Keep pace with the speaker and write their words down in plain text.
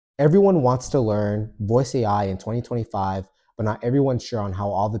Everyone wants to learn voice AI in 2025, but not everyone's sure on how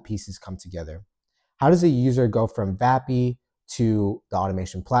all the pieces come together. How does a user go from Vapi to the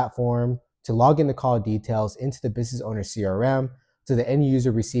automation platform, to log in the call details into the business owner CRM, to the end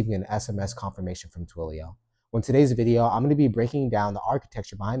user receiving an SMS confirmation from Twilio? Well, in today's video, I'm going to be breaking down the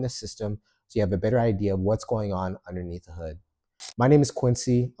architecture behind the system so you have a better idea of what's going on underneath the hood. My name is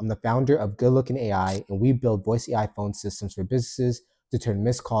Quincy. I'm the founder of Good Looking AI, and we build voice AI phone systems for businesses to turn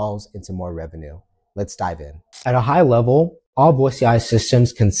missed calls into more revenue. Let's dive in. At a high level, all voice AI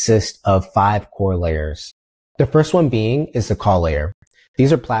systems consist of 5 core layers. The first one being is the call layer.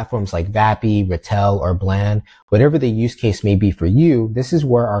 These are platforms like Vapi, Retell, or Bland. Whatever the use case may be for you, this is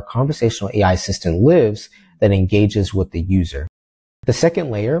where our conversational AI system lives that engages with the user. The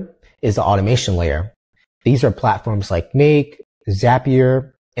second layer is the automation layer. These are platforms like Make,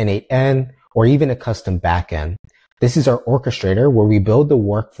 Zapier, N8N, or even a custom backend. This is our orchestrator where we build the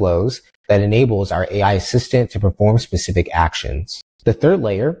workflows that enables our AI assistant to perform specific actions. The third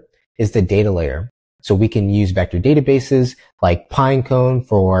layer is the data layer. So we can use vector databases like Pinecone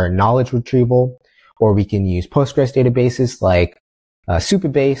for knowledge retrieval, or we can use Postgres databases like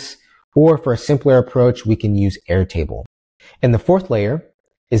Supabase, or for a simpler approach, we can use Airtable. And the fourth layer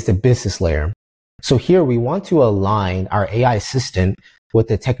is the business layer. So here we want to align our AI assistant with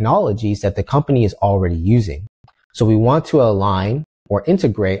the technologies that the company is already using. So we want to align or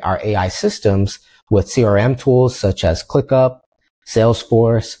integrate our AI systems with CRM tools such as ClickUp,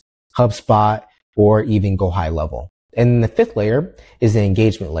 Salesforce, HubSpot, or even go high level. And the fifth layer is the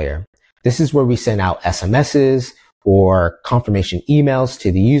engagement layer. This is where we send out SMSs or confirmation emails to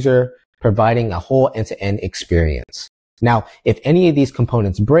the user, providing a whole end-to-end experience. Now, if any of these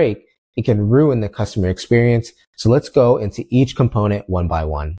components break, it can ruin the customer experience. So let's go into each component one by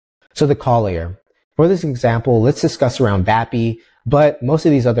one. So the call layer. For this example, let's discuss around Vapi, but most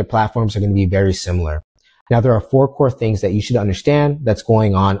of these other platforms are going to be very similar. Now, there are 4 core things that you should understand that's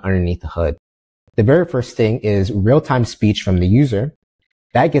going on underneath the hood. The very first thing is real-time speech from the user.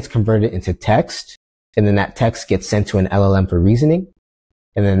 That gets converted into text, and then that text gets sent to an LLM for reasoning.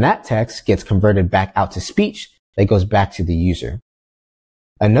 And then that text gets converted back out to speech that goes back to the user.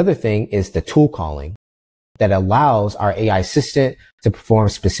 Another thing is the tool calling that allows our AI assistant to perform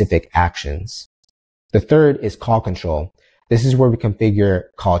specific actions. The third is call control. This is where we configure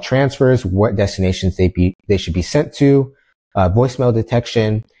call transfers, what destinations they should be sent to, voicemail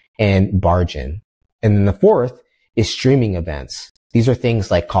detection, and barge in. And then the fourth is streaming events. These are things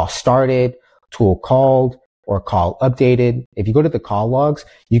like call started, tool called, or call updated. If you go to the call logs,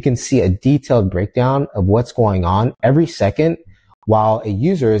 you can see a detailed breakdown of what's going on every second while a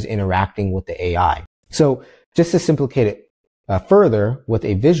user is interacting with the AI. So just to simplify it further with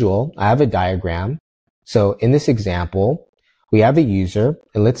a visual, I have a diagram. So in this example, we have a user,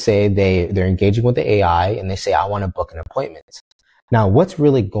 and let's say they're engaging with the AI and they say, I want to book an appointment. Now, what's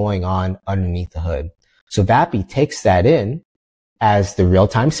really going on underneath the hood? So Vapi takes that in as the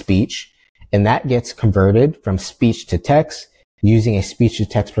real-time speech, and that gets converted from speech to text using a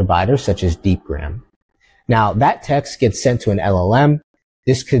speech-to-text provider such as Deepgram. Now, that text gets sent to an LLM.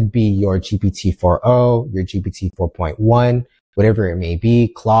 This could be your GPT-4o, your GPT 4.1, whatever it may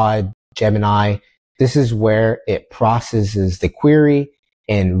be, Claude, Gemini. This is where it processes the query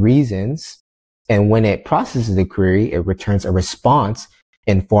and reasons. And when it processes the query, it returns a response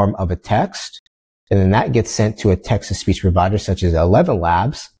in form of a text. And then that gets sent to a text-to-speech provider such as 11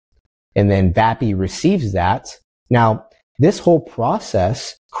 Labs. And then Vapi receives that. Now, this whole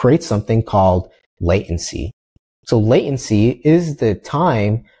process creates something called latency. So latency is the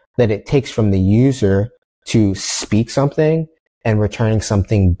time that it takes from the user to speak something and returning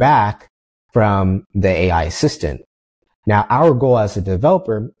something back from the AI assistant. Now, our goal as a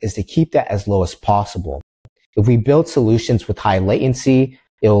developer is to keep that as low as possible. If we build solutions with high latency,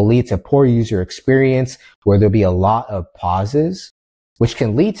 it will lead to poor user experience where there'll be a lot of pauses, which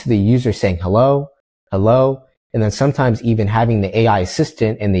can lead to the user saying hello, hello, and then sometimes even having the AI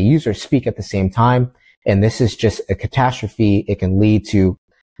assistant and the user speak at the same time. And this is just a catastrophe. It can lead to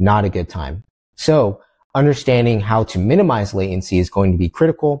not a good time. So understanding how to minimize latency is going to be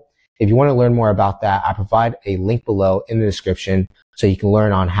critical. If you want to learn more about that, I provide a link below in the description so you can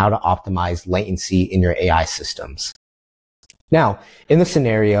learn on how to optimize latency in your AI systems. Now, in the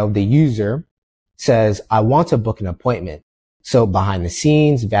scenario, the user says, I want to book an appointment. So behind the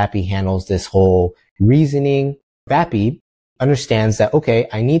scenes, Vapi handles this whole reasoning. Vapi understands that, okay,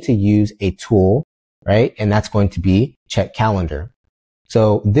 I need to use a tool, right? And that's going to be check calendar.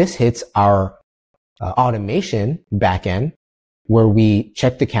 So this hits our automation backend where we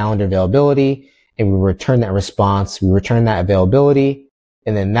check the calendar availability and we return that response. We return that availability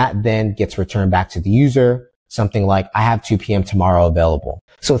And then that then gets returned back to the user, something like, I have 2 p.m. tomorrow available.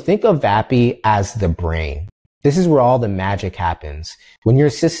 So think of Vapi as the brain. This is where all the magic happens. When your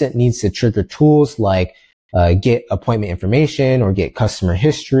assistant needs to trigger tools like get appointment information or get customer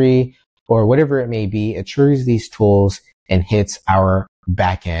history or whatever it may be, it triggers these tools and hits our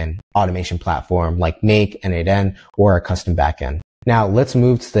backend automation platform like Make, N8N, or a custom backend. Now let's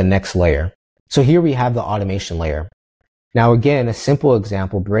move to the next layer. So here we have the automation layer. Now again, a simple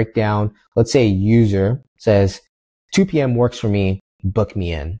example breakdown. Let's say a user says 2 p.m. works for me, book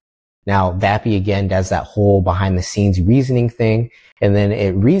me in. Now Vapi again does that whole behind the scenes reasoning thing. And then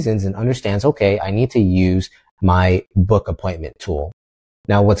it reasons and understands, okay, I need to use my book appointment tool.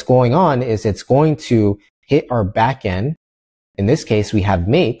 Now what's going on is it's going to hit our backend. In this case, we have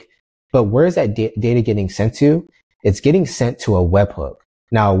Make, but where is that data getting sent to? It's getting sent to a webhook.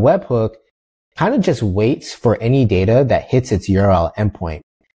 Now a webhook kind of just waits for any data that hits its URL endpoint.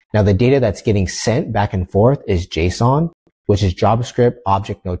 Now the data that's getting sent back and forth is JSON, which is JavaScript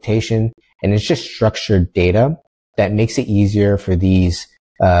object notation, and it's just structured data that makes it easier for these,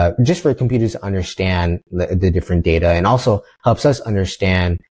 just for computers to understand the different data, and also helps us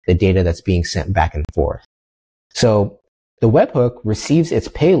understand the data that's being sent back and forth. So the webhook receives its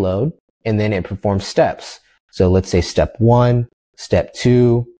payload and then it performs steps. So let's say step 1, step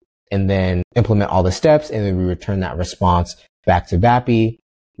 2, and then implement all the steps, and then we return that response back to Vapi,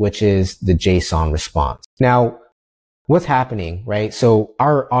 which is the JSON response. Now, what's happening, right? So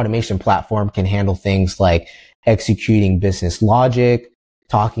our automation platform can handle things like executing business logic,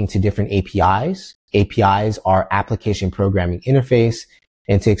 talking to different APIs. APIs are application programming interface.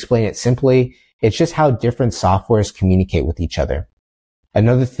 And to explain it simply, it's just how different softwares communicate with each other.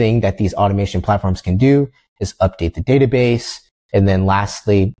 Another thing that these automation platforms can do is update the database. And then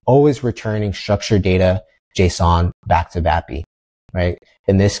lastly, always returning structured data, JSON, back to Vapi, right?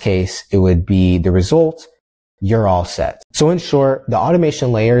 In this case, it would be the result. You're all set. So in short, the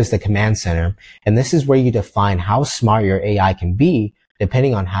automation layer is the command center. And this is where you define how smart your AI can be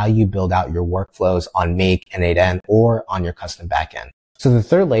depending on how you build out your workflows on Make, N8N, or on your custom backend. So the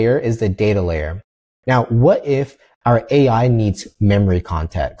third layer is the data layer. Now, what if our AI needs memory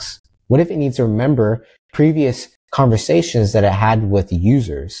context? What if it needs to remember previous conversations that it had with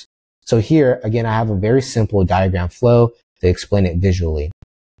users? So here, again, I have a very simple diagram flow to explain it visually.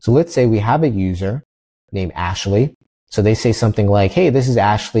 So let's say we have a user named Ashley. So they say something like, hey, this is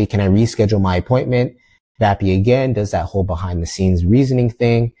Ashley. Can I reschedule my appointment? Vapi again does that whole behind the scenes reasoning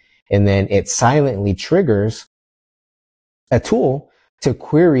thing. And then it silently triggers a tool to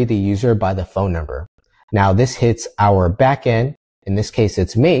query the user by the phone number. Now this hits our backend. In this case,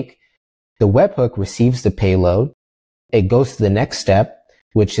 it's Make. The webhook receives the payload. It goes to the next step,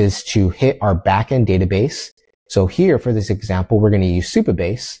 which is to hit our backend database. So here for this example, we're going to use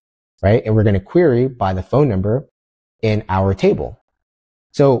Supabase, right? And we're going to query by the phone number in our table.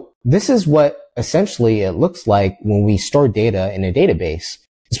 So this is what essentially it looks like when we store data in a database,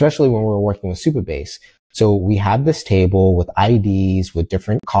 especially when we're working with Supabase. So we have this table with IDs, with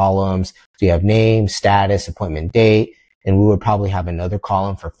different columns. So you have name, status, appointment date, and we would probably have another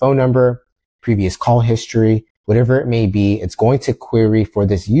column for phone number, previous call history, whatever it may be. It's going to query for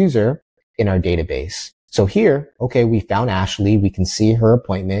this user in our database. So here, okay, we found Ashley. We can see her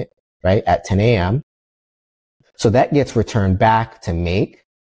appointment, right, at 10 a.m. So that gets returned back to Make,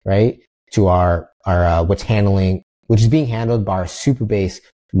 right, to our which is being handled by our Supabase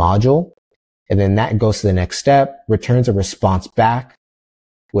module. And then that goes to the next step, returns a response back,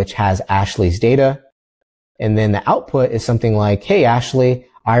 which has Ashley's data. And then the output is something like, hey, Ashley,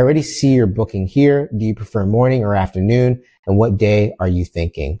 I already see your booking here. Do you prefer morning or afternoon? And what day are you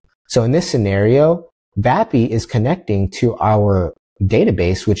thinking? So in this scenario, Vapi is connecting to our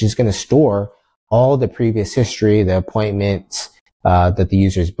database, which is going to store all the previous history, the appointments that the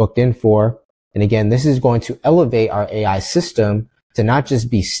user is booked in for. And again, this is going to elevate our AI system to not just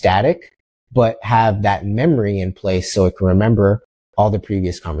be static, but have that memory in place so it can remember all the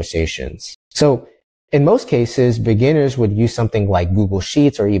previous conversations. So in most cases, beginners would use something like Google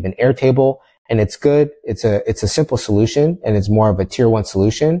Sheets or even Airtable, and it's good. It's a simple solution, and it's more of a tier 1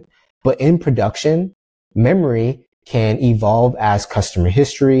 solution. But in production, memory can evolve as customer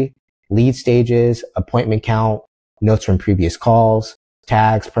history, lead stages, appointment count, notes from previous calls,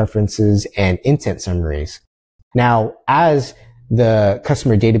 tags, preferences, and intent summaries. Now, as the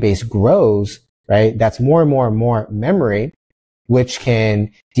customer database grows, right, that's more and more and more memory, which can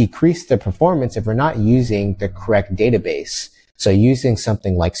decrease the performance if we're not using the correct database. So using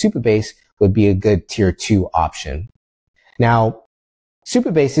something like Supabase would be a good tier 2 option. Now,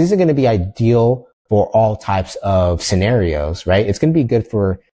 Supabase isn't going to be ideal for all types of scenarios, right? It's going to be good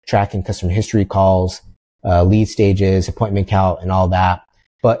for tracking customer history calls, lead stages, appointment count, and all that.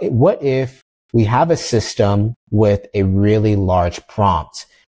 But what if we have a system with a really large prompt?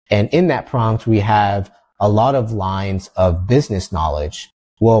 And in that prompt, we have a lot of lines of business knowledge.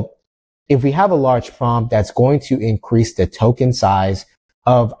 Well, if we have a large prompt, that's going to increase the token size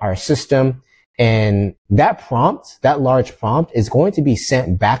of our system. And that prompt, that large prompt, is going to be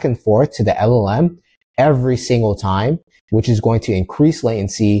sent back and forth to the LLM every single time, which is going to increase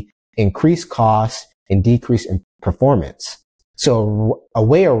latency, increase costs, and decrease in performance. So a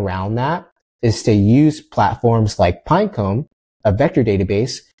way around that is to use platforms like Pinecone, a vector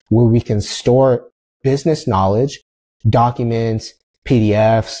database, where we can store business knowledge, documents,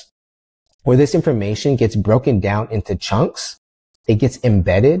 PDFs, where this information gets broken down into chunks. It gets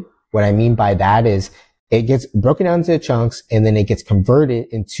embedded. What I mean by that is it gets broken down into chunks and then it gets converted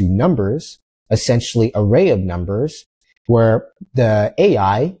into numbers, essentially array of numbers, where the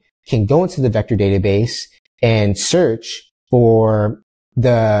AI can go into the vector database and search for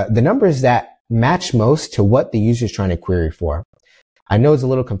the numbers that match most to what the user is trying to query for. I know it's a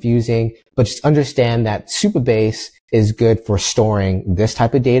little confusing, but just understand that Supabase is good for storing this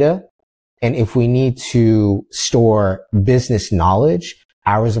type of data. And if we need to store business knowledge,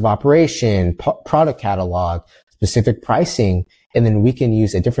 hours of operation, product catalog, specific pricing, and then we can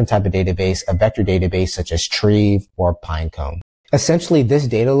use a different type of database, a vector database such as Treve or Pinecone. Essentially, this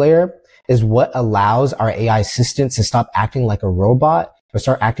data layer is what allows our AI assistant to stop acting like a robot, but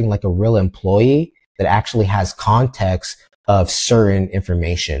start acting like a real employee that actually has context of certain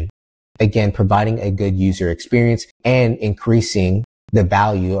information. Again, providing a good user experience and increasing the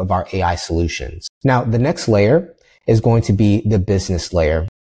value of our AI solutions. Now, the next layer is going to be the business layer.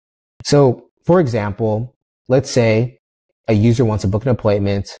 So, for example, let's say a user wants to book an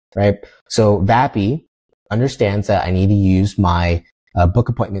appointment, right? So Vapi understands that I need to use my book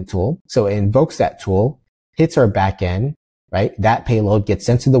appointment tool. So it invokes that tool, hits our backend, right? That payload gets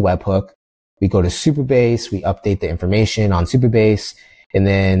sent to the webhook. We go to Supabase, we update the information on Supabase, and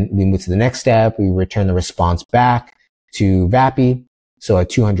then we move to the next step. We return the response back to Vapi. So a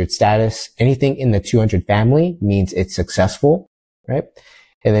 200 status, anything in the 200 family means it's successful, right?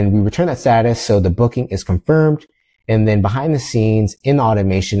 And then we return that status. So the booking is confirmed. And then behind the scenes in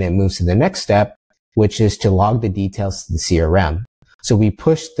automation, it moves to the next step, which is to log the details to the CRM. So we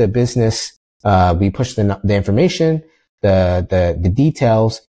push the business, we push the information, the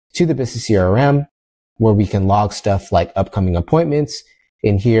details to the business CRM, where we can log stuff like upcoming appointments.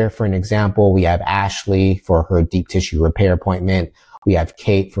 In here, for an example, we have Ashley for her deep tissue repair appointment. We have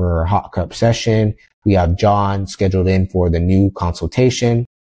Kate for her hot cup session. We have John scheduled in for the new consultation,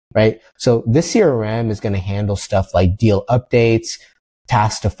 right? So this CRM is going to handle stuff like deal updates,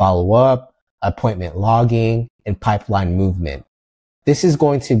 tasks to follow up, appointment logging, and pipeline movement. This is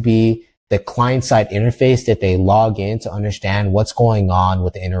going to be the client-side interface that they log in to understand what's going on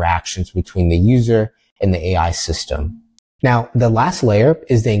with the interactions between the user and the AI system. Now, the last layer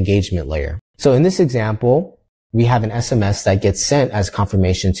is the engagement layer. So in this example, we have an SMS that gets sent as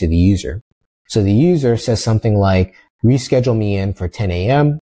confirmation to the user. So the user says something like, reschedule me in for 10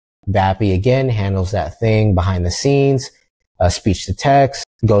 a.m. Vapi again handles that thing behind the scenes, speech to text,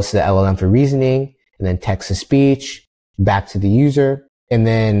 goes to the LLM for reasoning, and then text to speech, back to the user. And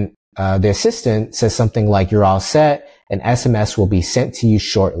then the assistant says something like, you're all set, an SMS will be sent to you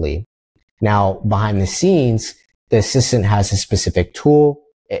shortly. Now, behind the scenes, the assistant has a specific tool.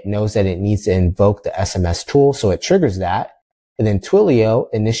 It knows that it needs to invoke the SMS tool, so it triggers that. And then Twilio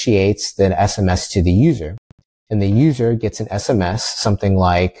initiates the SMS to the user. And the user gets an SMS, something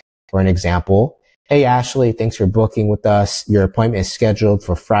like, for an example, hey, Ashley, thanks for booking with us. Your appointment is scheduled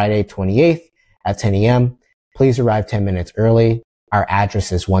for Friday 28th at 10 a.m. Please arrive 10 minutes early. Our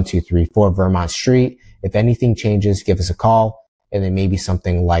address is 1234 Vermont Street. If anything changes, give us a call. And then maybe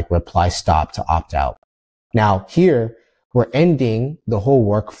something like reply stop to opt out. Now here, we're ending the whole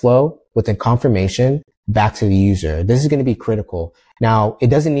workflow with a confirmation back to the user. This is going to be critical. Now, it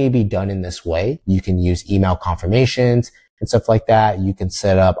doesn't need to be done in this way. You can use email confirmations and stuff like that. You can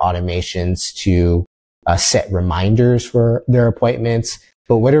set up automations to set reminders for their appointments.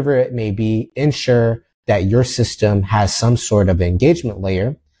 But whatever it may be, ensure that your system has some sort of engagement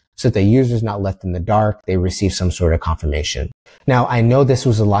layer so that the user is not left in the dark. They receive some sort of confirmation. Now, I know this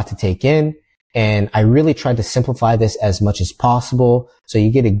was a lot to take in, and I really tried to simplify this as much as possible so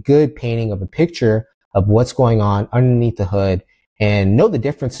you get a good painting of a picture of what's going on underneath the hood and know the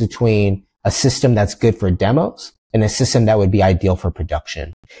difference between a system that's good for demos and a system that would be ideal for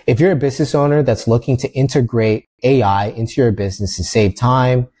production. If you're a business owner that's looking to integrate AI into your business to save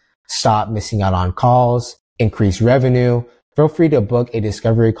time, stop missing out on calls, increase revenue, feel free to book a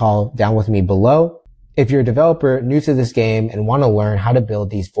discovery call down with me below. If you're a developer new to this game and want to learn how to build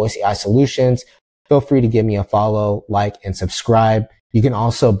these voice AI solutions, feel free to give me a follow, like, and subscribe. You can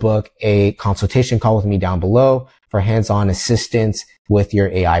also book a consultation call with me down below for hands-on assistance with your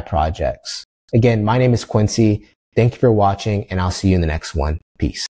AI projects. Again, my name is Quincy. Thank you for watching, and I'll see you in the next one. Peace.